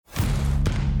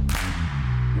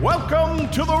Welcome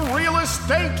to the Real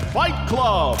Estate Fight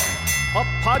Club, a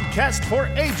podcast for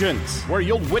agents where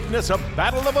you'll witness a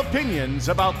battle of opinions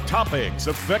about topics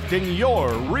affecting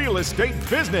your real estate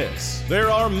business. There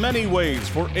are many ways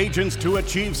for agents to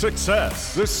achieve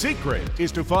success. The secret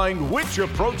is to find which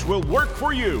approach will work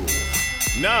for you.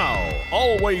 Now,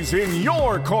 always in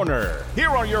your corner, here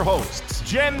are your hosts,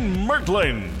 Jen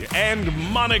Mertland and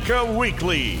Monica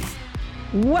Weekly.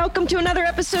 Welcome to another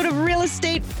episode of Real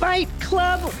Estate Fight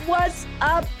Club. What's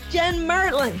up, Jen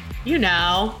Mertland? You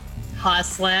know,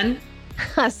 hustling.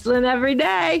 Hustling every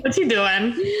day. What you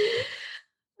doing?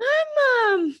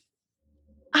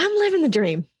 I'm living the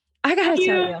dream. I gotta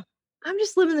tell you. I'm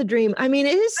just living the dream. I mean,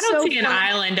 it is so I don't see an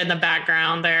island in the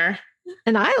background there.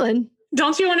 An island?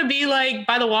 Don't you want to be like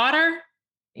by the water?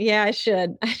 Yeah, I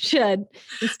should. I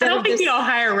don't think the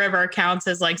Ohio River counts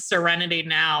as like serenity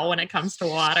now when it comes to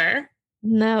water.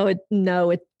 No,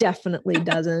 it definitely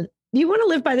doesn't. You want to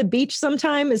live by the beach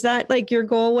sometime? Is that like your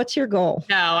goal? What's your goal?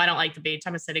 No, I don't like the beach.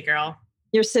 I'm a city girl.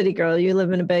 You're a city girl. You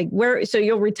live in a big, so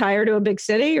you'll retire to a big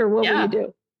city or what will you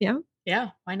do? Yeah. Yeah.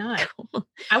 Why not?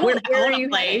 I want a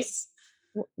place.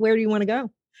 Where do you want to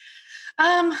go?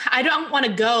 I don't want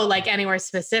to go like anywhere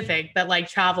specific, but like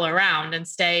travel around and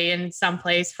stay in some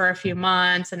place for a few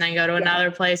months and then go to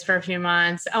another place for a few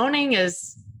months. Owning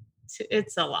it's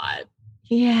a lot.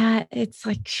 Yeah, it's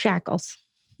like shackles.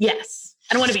 Yes.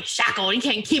 I don't want to be shackled. You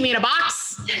can't keep me in a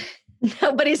box.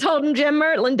 Nobody's holding Jen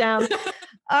Mertland down.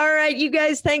 All right, you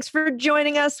guys, thanks for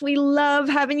joining us. We love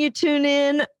having you tune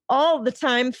in all the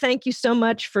time. Thank you so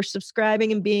much for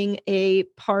subscribing and being a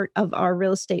part of our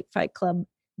Real Estate Fight Club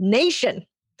Nation.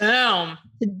 Boom.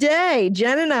 Today,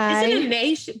 Jen and I... Is it a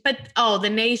nation? But, the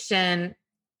nation,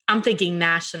 I'm thinking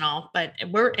national, but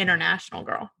we're international,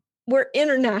 girl. We're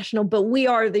international, but we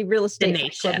are the Real Estate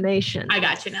Fight Club Nation. I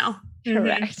got you now.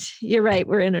 Correct. Mm-hmm. You're right.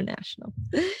 We're international.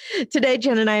 Today,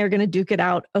 Jen and I are going to duke it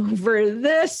out over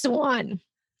this one.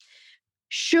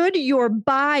 Should your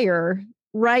buyer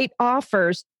write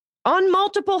offers on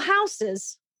multiple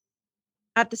houses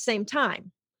at the same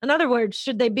time? In other words,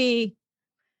 should they be,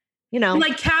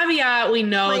 like caveat, we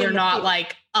know they're not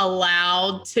like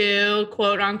allowed to,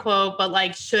 quote unquote, but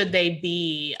like, should they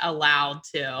be allowed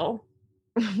to?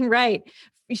 Right.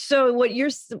 So what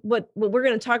we're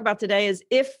going to talk about today is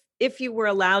if you were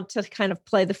allowed to kind of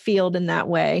play the field in that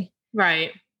way,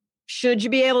 right? Should you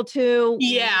be able to?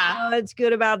 Yeah. What's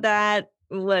good about that?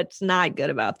 What's not good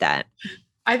about that?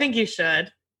 I think you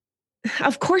should.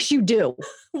 Of course you do.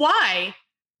 Why?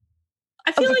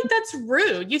 I feel like that's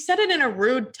rude. You said it in a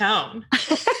rude tone.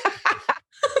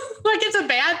 Like it's a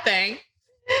bad thing.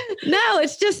 No,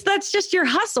 that's just your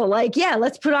hustle. Like, yeah,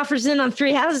 let's put offers in on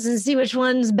 3 houses and see which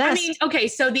one's best. I mean, okay,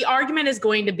 so the argument is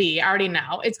going to be, I already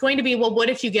know, it's going to be, well, what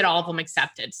if you get all of them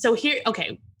accepted? So here,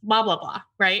 okay, blah, blah, blah,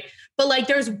 right? But like,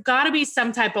 there's got to be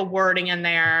some type of wording in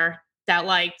there that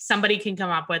like somebody can come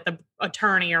up with, an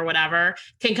attorney or whatever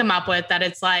can come up with, that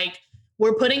it's like,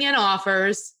 we're putting in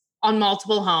offers on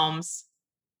multiple homes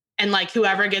and like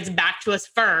whoever gets back to us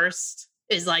first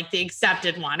is like the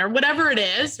accepted one or whatever it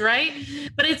is, right?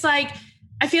 But it's like,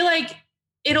 I feel like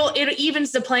it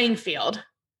evens the playing field.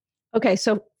 Okay,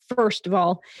 so first of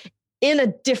all, in a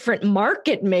different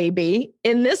market, maybe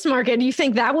in this market, do you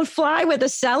think that would fly with a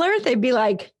seller? They'd be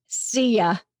like, see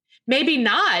ya. Maybe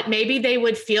not. Maybe they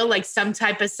would feel like some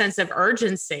type of sense of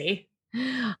urgency.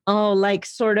 Oh, like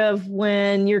sort of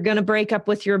when you're going to break up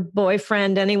with your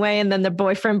boyfriend anyway, and then the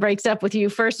boyfriend breaks up with you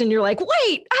first, and you're like,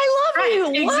 wait, I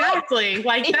love you. Exactly. What?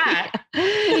 Like that.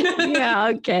 Yeah.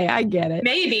 Okay. I get it.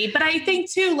 Maybe. But I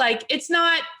think too, like, it's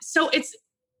not, so it's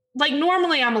like,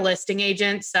 normally I'm a listing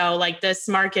agent. So like this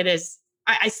market is,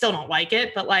 I still don't like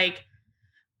it, but like,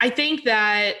 I think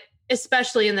that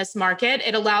especially in this market,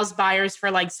 it allows buyers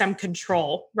for like some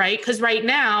control, right? Because right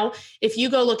now, if you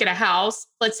go look at a house,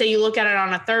 let's say you look at it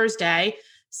on a Thursday,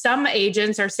 some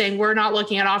agents are saying we're not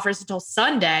looking at offers until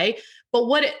Sunday. But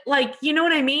you know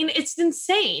what I mean? It's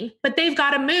insane, but they've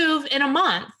got to move in a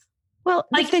month. Well,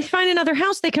 like, if they find another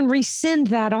house, they can rescind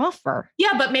that offer.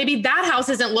 Yeah, but maybe that house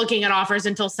isn't looking at offers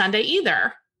until Sunday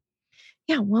either.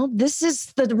 Yeah, well, this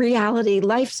is the reality.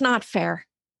 Life's not fair.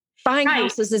 Buying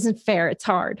houses isn't fair. It's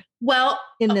hard. Well,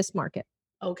 in this market.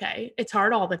 Okay. It's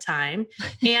hard all the time.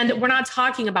 And we're not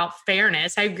talking about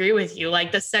fairness. I agree with you.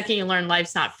 Like the second you learn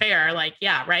life's not fair, like,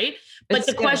 yeah, right. But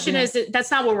the question is, that's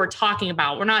not what we're talking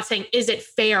about. We're not saying, is it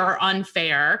fair or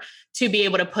unfair to be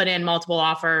able to put in multiple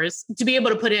offers, to be able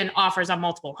to put in offers on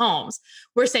multiple homes?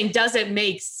 We're saying, does it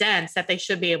make sense that they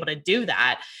should be able to do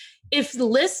that? If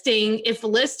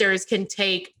listers can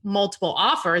take multiple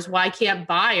offers, why can't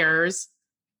buyers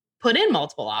put in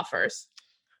multiple offers?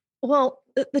 Well,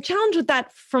 the challenge with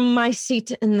that from my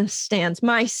seat in the stands,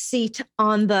 my seat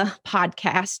on the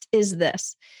podcast is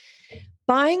this.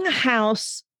 Buying a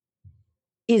house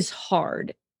is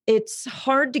hard. It's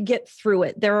hard to get through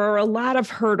it. There are a lot of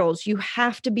hurdles. You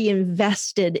have to be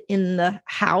invested in the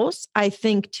house, I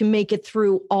think, to make it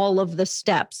through all of the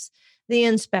steps, the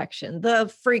inspection,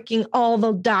 the freaking, all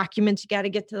the documents you got to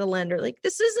get to the lender. Like,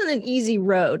 this isn't an easy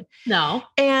road. No.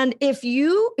 And if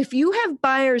you have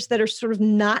buyers that are sort of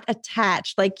not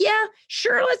attached, like, yeah,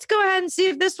 sure, let's go ahead and see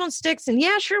if this one sticks. And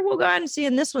yeah, sure, we'll go ahead and see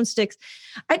if this one sticks.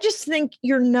 I just think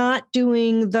you're not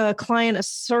doing the client a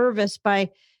service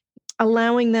by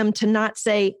allowing them to not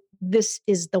say, this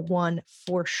is the one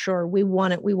for sure. We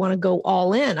want it. We want to go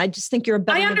all in. I just think you're a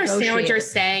better understand what you're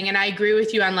saying. And I agree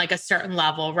with you on like a certain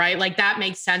level, right? Like that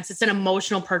makes sense. It's an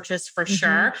emotional purchase for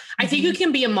sure. I think you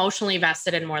can be emotionally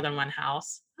vested in more than one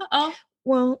house. Uh-oh.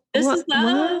 Well, this is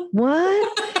love.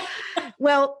 What?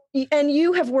 Well, and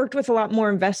you have worked with a lot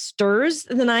more investors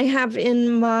than I have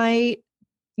in my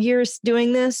years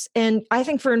doing this. And I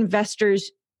think for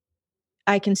investors,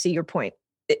 I can see your point.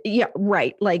 Yeah,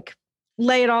 right. Like,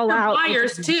 lay it all out.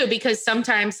 Buyers too, because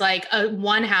sometimes like not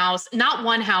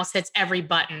one house hits every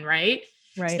button, right?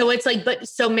 Right. So it's like,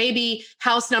 so maybe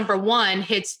house number 1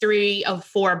 hits 3 of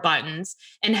 4 buttons,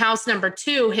 and house number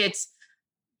 2 hits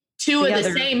 2 of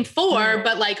the same 4,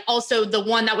 but like also the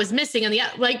one that was missing, and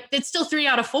like it's still 3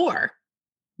 out of 4.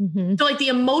 Mm-hmm. So like the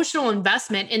emotional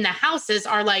investment in the houses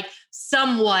are like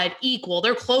somewhat equal.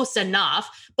 They're close enough.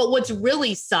 But what's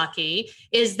really sucky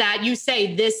is that you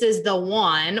say this is the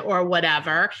one or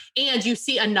whatever, and you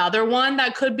see another one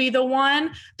that could be the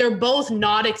one. They're both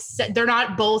not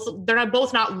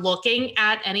looking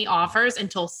at any offers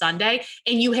until Sunday,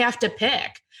 and you have to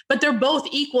pick. But they're both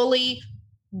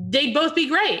they'd both be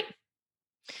great.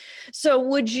 So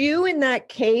would you, in that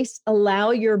case,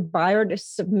 allow your buyer to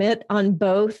submit on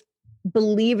both,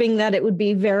 believing that it would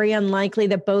be very unlikely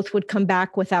that both would come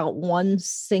back without one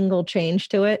single change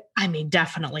to it? I mean,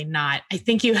 definitely not. I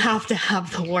think you have to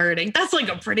have the wording. That's like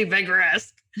a pretty big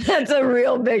risk. That's a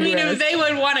real big risk. If they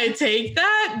would want to take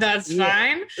that, that's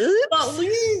fine. But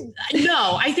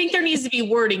no, I think there needs to be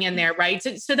wording in there, right?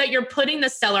 So that you're putting the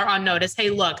seller on notice. Hey,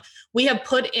 look, we have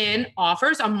put in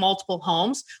offers on multiple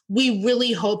homes. We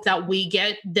really hope that we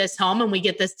get this home and we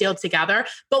get this deal together.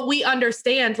 But we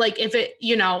understand, like, if it,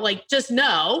 like, just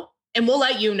know, and we'll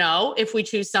let you know if we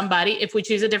choose somebody, if we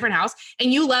choose a different house,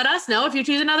 and you let us know if you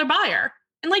choose another buyer.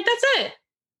 And like, that's it.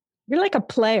 You're like a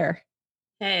player.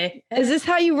 Hey, is this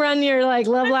how you run your like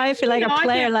love life? You're like a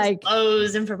player, like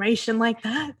disclose information like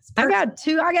that. I got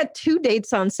 2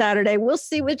 dates on Saturday. We'll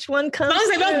see which one comes. As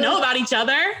long as they both know about each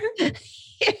other.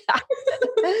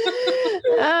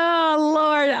 Oh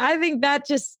Lord, I think that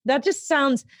just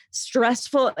sounds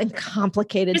stressful and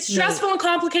complicated. It's stressful and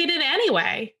complicated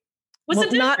anyway. What's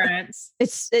the difference?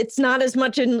 It's not as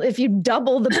much if you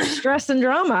double the stress and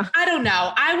drama. I don't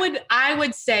know. I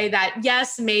would say that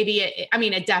yes, maybe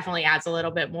it definitely adds a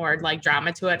little bit more like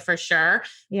drama to it for sure.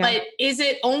 Yeah. But is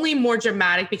it only more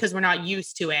dramatic because we're not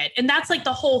used to it? And that's like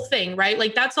the whole thing, right?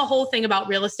 Like that's the whole thing about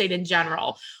real estate in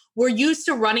general. We're used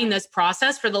to running this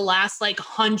process for the last like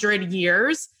 100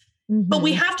 years, but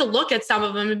we have to look at some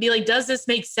of them and be like, does this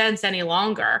make sense any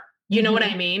longer? You know what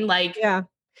I mean? Like, yeah.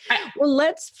 Well,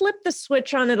 let's flip the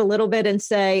switch on it a little bit and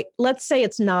let's say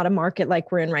it's not a market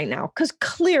like we're in right now. Because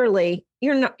clearly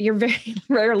you're very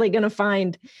rarely going to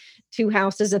find 2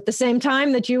 houses at the same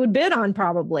time that you would bid on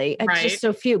probably. It's just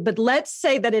so few. But let's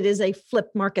say that it is a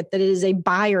flip market, that it is a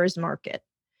buyer's market.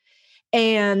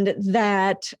 And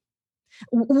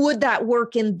would that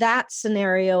work in that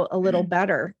scenario a little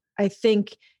better? I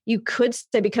think you could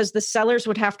say, because the sellers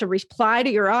would have to reply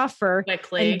to your offer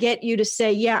quickly and get you to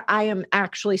say, yeah, I am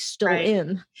actually still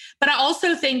in. But I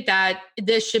also think that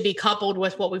this should be coupled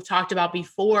with what we've talked about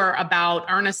before about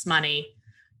earnest money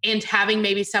and having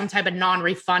maybe some type of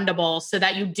non-refundable, so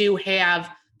that you do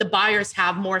have the buyers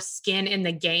have more skin in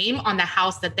the game on the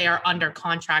house that they are under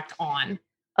contract on.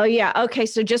 Oh, yeah. Okay.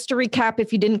 So just to recap,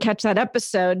 if you didn't catch that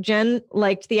episode, Jen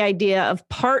liked the idea of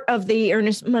part of the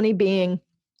earnest money being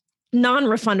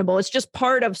non-refundable. It's just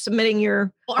part of submitting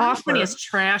your offer. Money is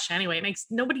trash anyway. It makes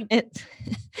nobody.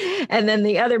 And then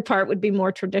the other part would be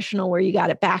more traditional, where you got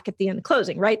it back at the end of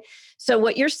closing, right? So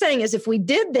what you're saying is, if we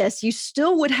did this, you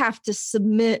still would have to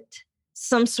submit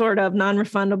some sort of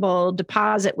non-refundable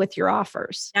deposit with your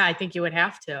offers. Yeah, I think you would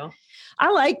have to. I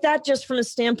like that, just from a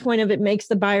standpoint of it makes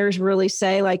the buyers really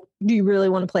say, like, do you really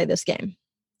want to play this game?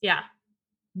 Yeah.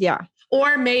 Yeah.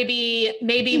 Or maybe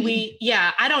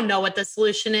I don't know what the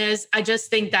solution is. I just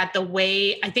think that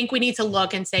I think we need to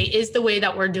look and say, is the way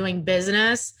that we're doing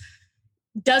business,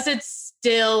 does it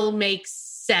still make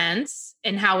sense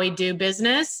in how we do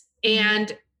business?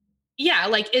 And yeah,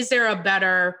 like, is there a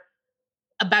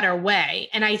better way?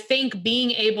 And I think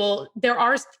there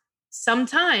are some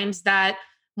times that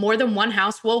more than one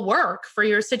house will work for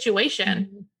your situation.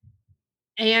 Mm-hmm.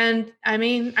 And I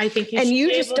mean, I think you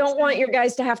just don't want your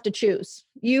guys to have to choose.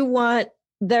 You want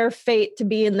their fate to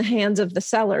be in the hands of the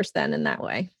sellers then in that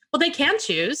way. Well, they can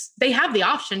choose. They have the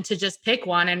option to just pick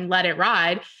one and let it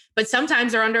ride. But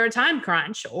sometimes they're under a time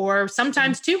crunch, or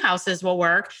sometimes two houses will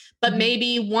work, but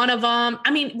maybe one of them,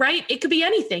 I mean, right? It could be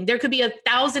anything. There could be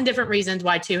 1,000 different reasons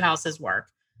why two houses work.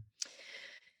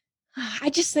 I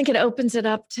just think it opens it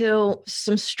up to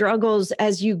some struggles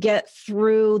as you get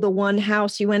through the one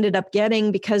house you ended up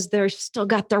getting, because they're still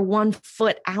got their 1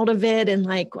 foot out of it. And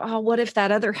like, oh, what if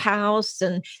that other house?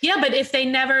 And yeah, but if they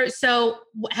never, so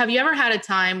have you ever had a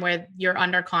time where you're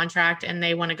under contract and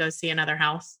they want to go see another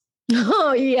house?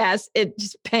 Oh yes. It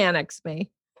just panics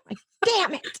me. Like,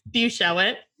 damn it. Do you show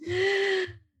it?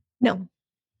 No.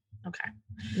 Okay.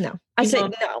 No, I say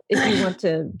no. If you want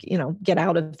to, get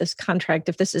out of this contract,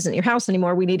 if this isn't your house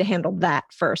anymore, we need to handle that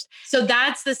first. So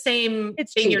that's the same thing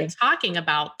cheating. You're talking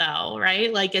about though,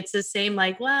 right? Like it's the same,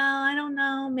 like, well, I don't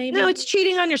know, maybe. No, it's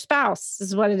cheating on your spouse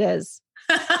is what it is.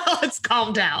 Let's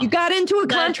calm down. You got into a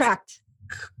contract.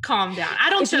 Calm down. I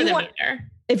don't show them either.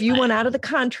 If you want out of the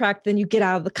contract, then you get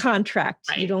out of the contract.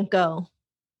 Right. You don't go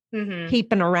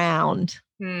peeping around.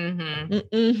 Mm-hmm.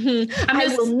 Mm-hmm.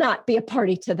 I will not be a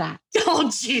party to that.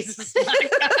 Oh, Jesus.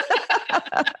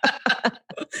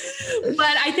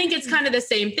 But I think it's kind of the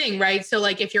same thing, right? So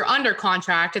like if you're under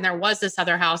contract and there was this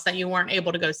other house that you weren't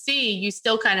able to go see, you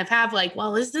still kind of have like,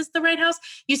 well, is this the right house?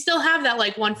 You still have that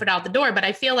like 1 foot out the door, but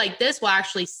I feel like this will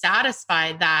actually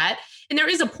satisfy that. And there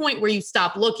is a point where you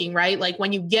stop looking, right? Like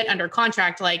when you get under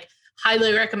contract, like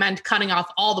highly recommend cutting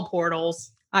off all the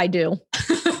portals. I do.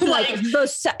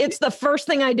 It's the first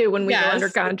thing I do when we go under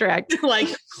contract. Like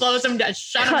close them down,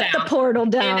 shut them down. Cut the portal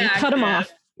down, cut them off.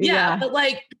 Yeah. But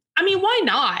like, I mean, why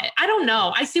not? I don't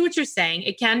know. I see what you're saying.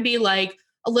 It can be like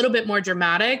a little bit more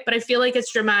dramatic, but I feel like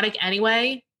it's dramatic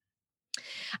anyway.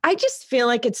 I just feel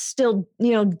like it's still,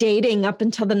 dating up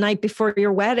until the night before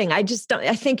your wedding. I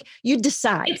think you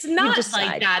decide. It's not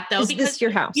like that though. Is this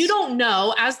your house? You don't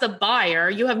know as the buyer,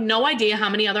 you have no idea how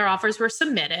many other offers were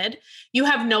submitted. You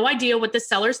have no idea what the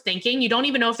seller's thinking. You don't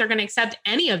even know if they're going to accept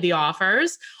any of the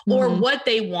offers or what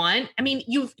they want. I mean,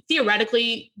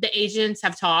 theoretically, the agents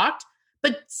have talked,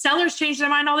 but sellers change their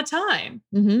mind all the time.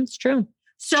 Mm-hmm. It's true.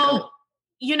 So,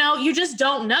 you just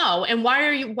don't know. And why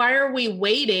are we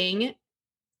waiting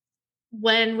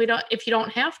if you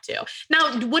don't have to?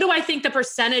 Now, what do I think the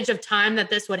percentage of time that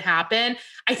this would happen?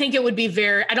 I think it would be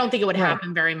I don't think it would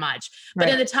happen very much, but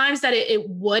in the times that it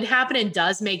would happen and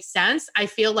does make sense, I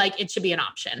feel like it should be an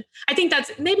option. I think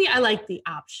maybe I like the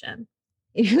option.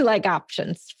 You like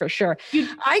options for sure.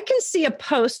 I can see a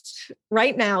post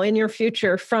right now in your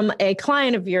future from a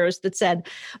client of yours that said,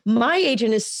 my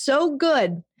agent is so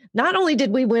good. Not only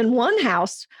did we win one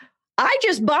house, I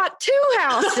just bought 2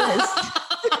 houses.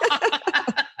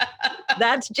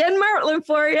 That's Jen Martland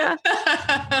for you.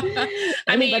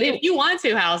 I mean, if you want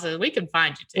 2 houses, we can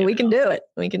find you 2. We can do it.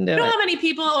 We can do it. You know how many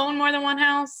people own more than one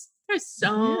house? There's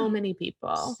so many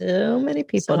people. So many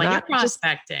people. So when you're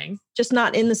prospecting. Just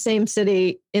not in the same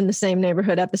city, in the same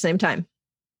neighborhood at the same time.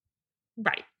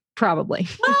 Right. Probably.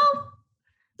 Well,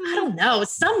 I don't know.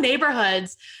 Some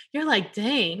neighborhoods, you're like,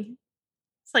 dang,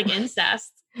 it's like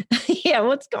incest. Yeah,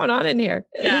 what's going on in here?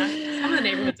 Yeah, some of the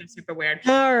neighborhoods are super weird.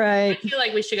 All right. I feel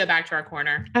like we should go back to our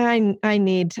corner. I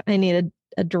need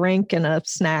a drink and a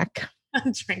snack. A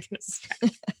drink and a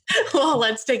snack. Well,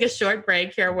 let's take a short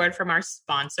break, hear a word from our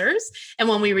sponsors. And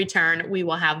when we return, we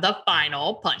will have the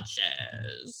final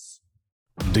punches.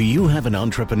 Do you have an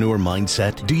entrepreneur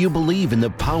mindset? Do you believe in the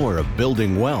power of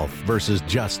building wealth versus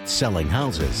just selling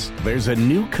houses? There's a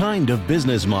new kind of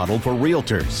business model for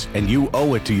realtors, and you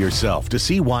owe it to yourself to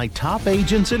see why top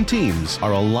agents and teams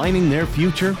are aligning their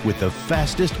future with the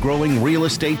fastest growing real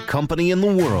estate company in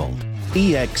the world.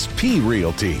 eXp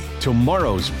Realty,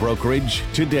 tomorrow's brokerage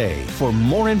today. For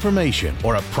more information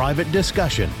or a private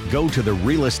discussion, go to the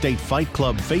Real Estate Fight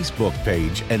Club Facebook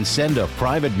page and send a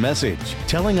private message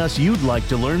telling us you'd like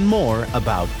to learn more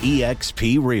about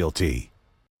eXp Realty.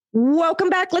 Welcome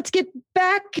back. Let's get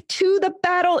back to the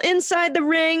battle inside the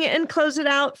ring and close it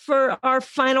out for our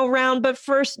final round. But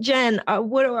first, Jen,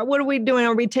 what are we doing?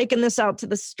 Are we taking this out to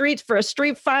the streets for a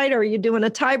street fight? Or are you doing a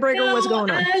tiebreaker? What's going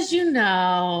on? As you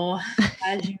know,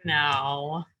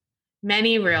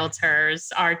 many realtors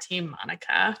are Team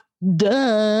Monica.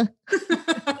 Duh.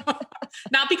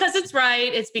 Not because it's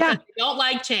right. It's because they don't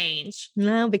like change.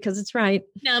 No, because it's right.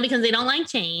 No, because they don't like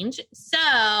change.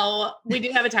 So we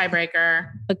do have a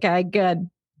tiebreaker. Okay, good.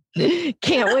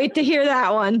 Can't wait to hear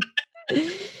that one.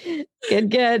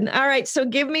 Good. All right. So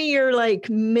give me your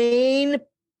main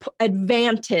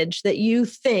advantage that you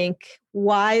think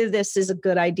why this is a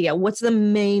good idea. What's the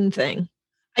main thing?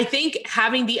 I think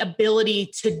having the ability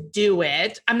to do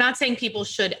it, I'm not saying people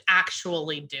should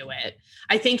actually do it.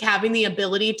 I think having the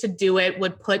ability to do it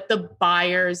would put the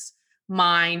buyer's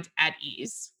mind at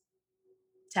ease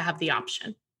to have the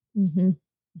option. Mm-hmm.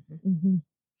 Mm-hmm.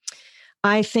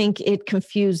 I think it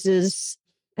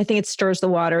stirs the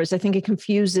waters. I think it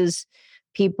confuses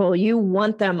people. You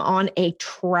want them on a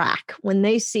track. When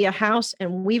they see a house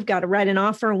and we've got to write an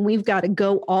offer and we've got to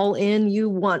go all in, you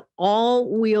want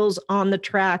all wheels on the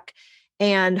track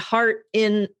and heart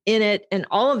in it and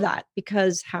all of that,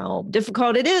 because how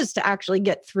difficult it is to actually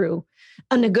get through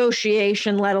a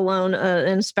negotiation, let alone an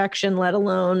inspection, let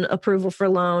alone approval for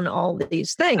loan, all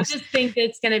these things. I just think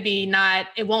it's going to be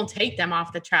it won't take them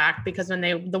off the track, because when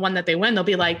the one that they win,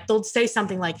 they'll say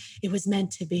something like, it was meant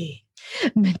to be.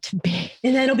 Meant to be.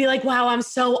 And then it'll be like, wow, I'm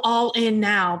so all in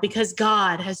now because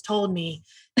God has told me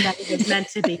that it was meant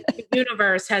to be. The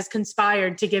universe has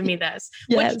conspired to give me this.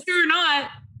 Yes. Which you're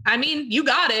not. I mean, you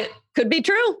got it. Could be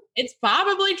true. It's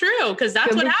probably true because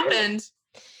that's what happened.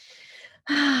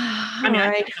 I mean,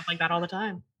 I think stuff like that all the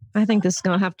time. I think this is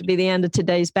going to have to be the end of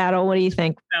today's battle. What do you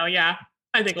think? Oh, yeah.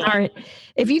 I think. All right.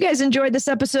 If you guys enjoyed this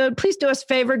episode, please do us a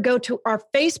favor. Go to our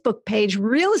Facebook page,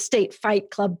 Real Estate Fight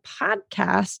Club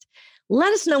Podcast.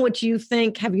 Let us know what you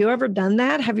think. Have you ever done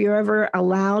that? Have you ever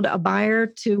allowed a buyer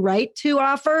to write 2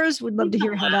 offers? We'd love to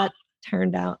hear how that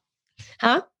turned out.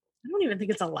 Huh? I don't even think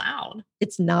it's allowed.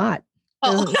 It's not.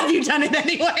 Oh, have you done it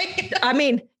anyway? I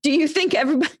mean, do you think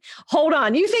everybody, hold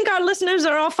on. You think our listeners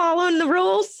are all following the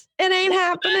rules? It ain't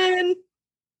happening.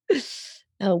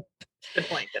 Oh. Good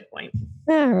point.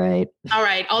 All right.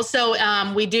 Also,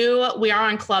 we are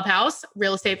on Clubhouse,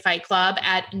 Real Estate Fight Club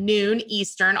at noon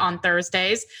Eastern on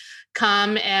Thursdays.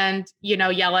 Come and,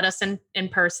 yell at us in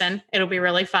person. It'll be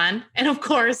really fun. And of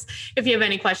course, if you have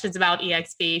any questions about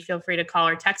EXP, feel free to call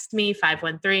or text me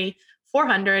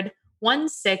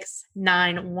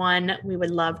 513-400-1691. We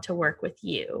would love to work with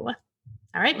you.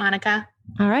 All right, Monica.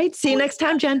 All right. See you next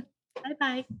time, Jen.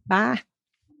 Bye-bye. Bye.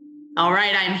 All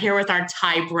right. I'm here with our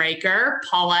tiebreaker,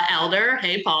 Paula Elder.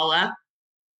 Hey, Paula.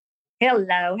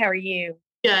 Hello. How are you?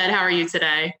 Good. How are you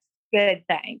today? Good.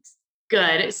 Thanks.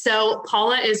 Good. So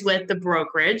Paula is with the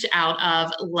brokerage out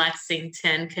of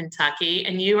Lexington, Kentucky,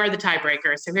 and you are the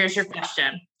tiebreaker. So here's your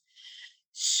question.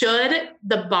 Should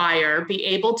the buyer be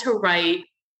able to write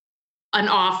an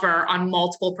offer on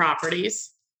multiple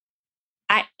properties?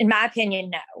 In my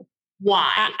opinion, no.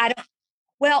 Why? I don't.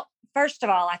 Well, first of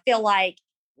all, I feel like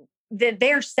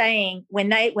they're saying when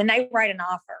they write an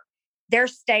offer, they're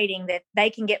stating that they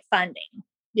can get funding.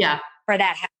 Yeah. For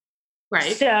that house.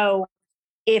 Right. So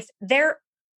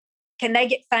can they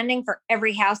get funding for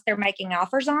every house they're making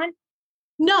offers on?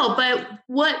 No, but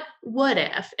what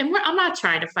if? And I'm not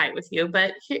trying to fight with you,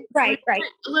 but right,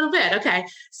 a little bit. Okay.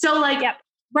 So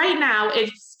right now,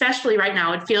 especially right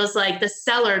now, it feels like the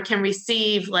seller can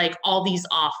receive all these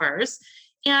offers.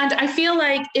 And I feel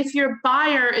like if your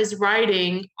buyer is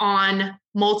writing on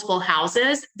multiple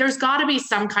houses, there's got to be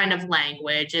some kind of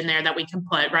language in there that we can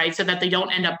put, right? So that they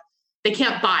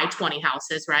can't buy 20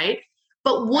 houses, right?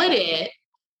 But would it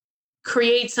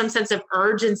create some sense of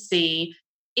urgency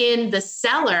in the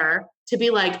seller to be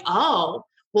like, oh,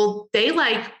 well, they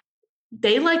like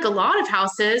a lot of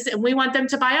houses and we want them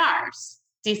to buy ours?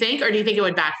 Do you think, or do you think it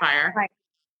would backfire? Right.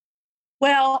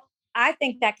 Well, I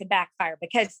think that could backfire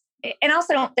because, and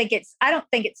also I don't think it's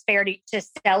fair to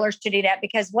sellers to do that,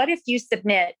 because what if you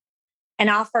submit an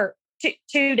offer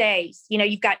 2 days,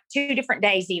 you've got 2 different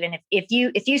days, even if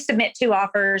you submit 2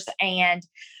 offers and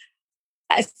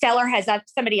a seller has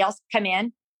somebody else come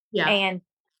in,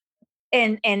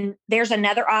 and there's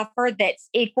another offer that's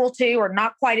equal to or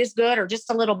not quite as good or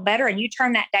just a little better, and you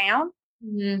turn that down,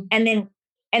 and then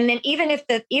even if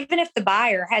the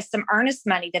buyer has some earnest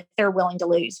money that they're willing to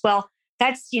lose, well,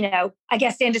 that's I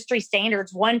guess industry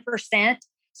standards 1%.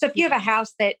 So if you have a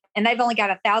house and they've only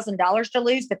got $1,000 to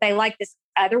lose, but they like this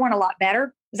other one a lot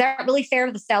better, is that really fair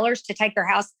to the sellers to take their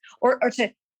house or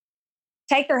to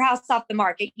take their house off the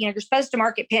market? You're supposed to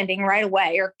market pending right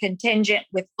away or contingent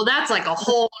with. Well, that's like a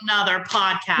whole nother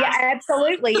podcast. Yeah,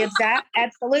 absolutely.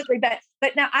 Absolutely. But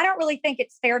now I don't really think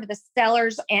it's fair to the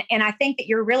sellers. And I think that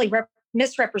you're really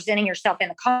misrepresenting yourself in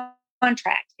the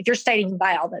contract. If you're stating you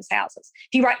buy all those houses,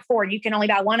 if you write 4, you can only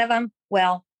buy one of them.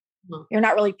 Well, you're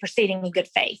not really proceeding in good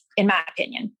faith, in my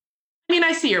opinion. mean,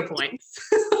 I see your points,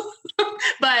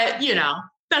 but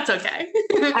that's okay.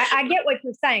 I get what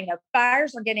you're saying. Though.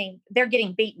 Buyers they're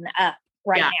getting beaten up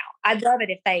right now. I'd love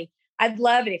it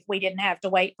if we didn't have to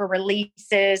wait for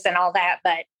releases and all that,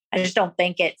 but I just don't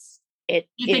think you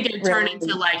think it turned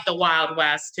into like the Wild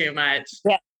West too much.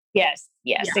 Yeah. Yes,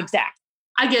 exactly.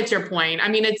 I get your point. I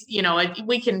mean, it's,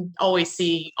 we can always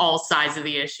see all sides of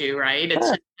the issue, right? It's just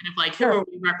kind of like, who are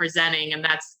we representing? And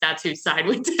that's whose side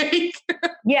we take.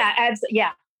 Yeah, absolutely.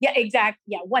 Yeah, exactly.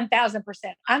 Yeah, 1000%.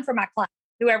 I'm for my client.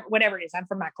 Whatever it is, I'm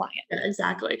for my client. Yeah,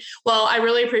 exactly. Well, I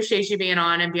really appreciate you being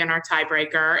on and being our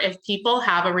tiebreaker. If people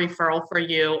have a referral for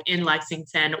you in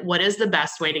Lexington, what is the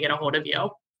best way to get a hold of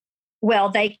you? Well,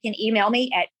 they can email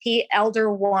me at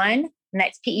pelder1, and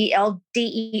that's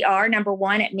PELDER number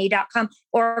 1 at me.com,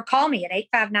 or call me at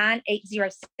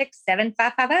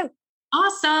 859-806-7550.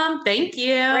 Awesome. Thank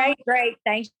you. Great.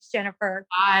 Thanks, Jennifer.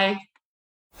 Bye.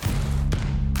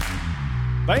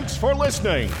 Thanks for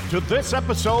listening to this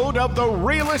episode of the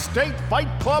Real Estate Fight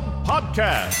Club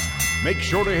podcast. Make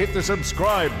sure to hit the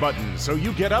subscribe button so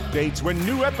you get updates when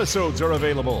new episodes are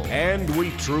available. And we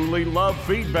truly love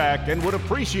feedback and would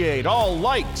appreciate all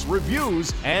likes,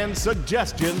 reviews, and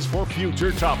suggestions for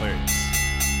future topics.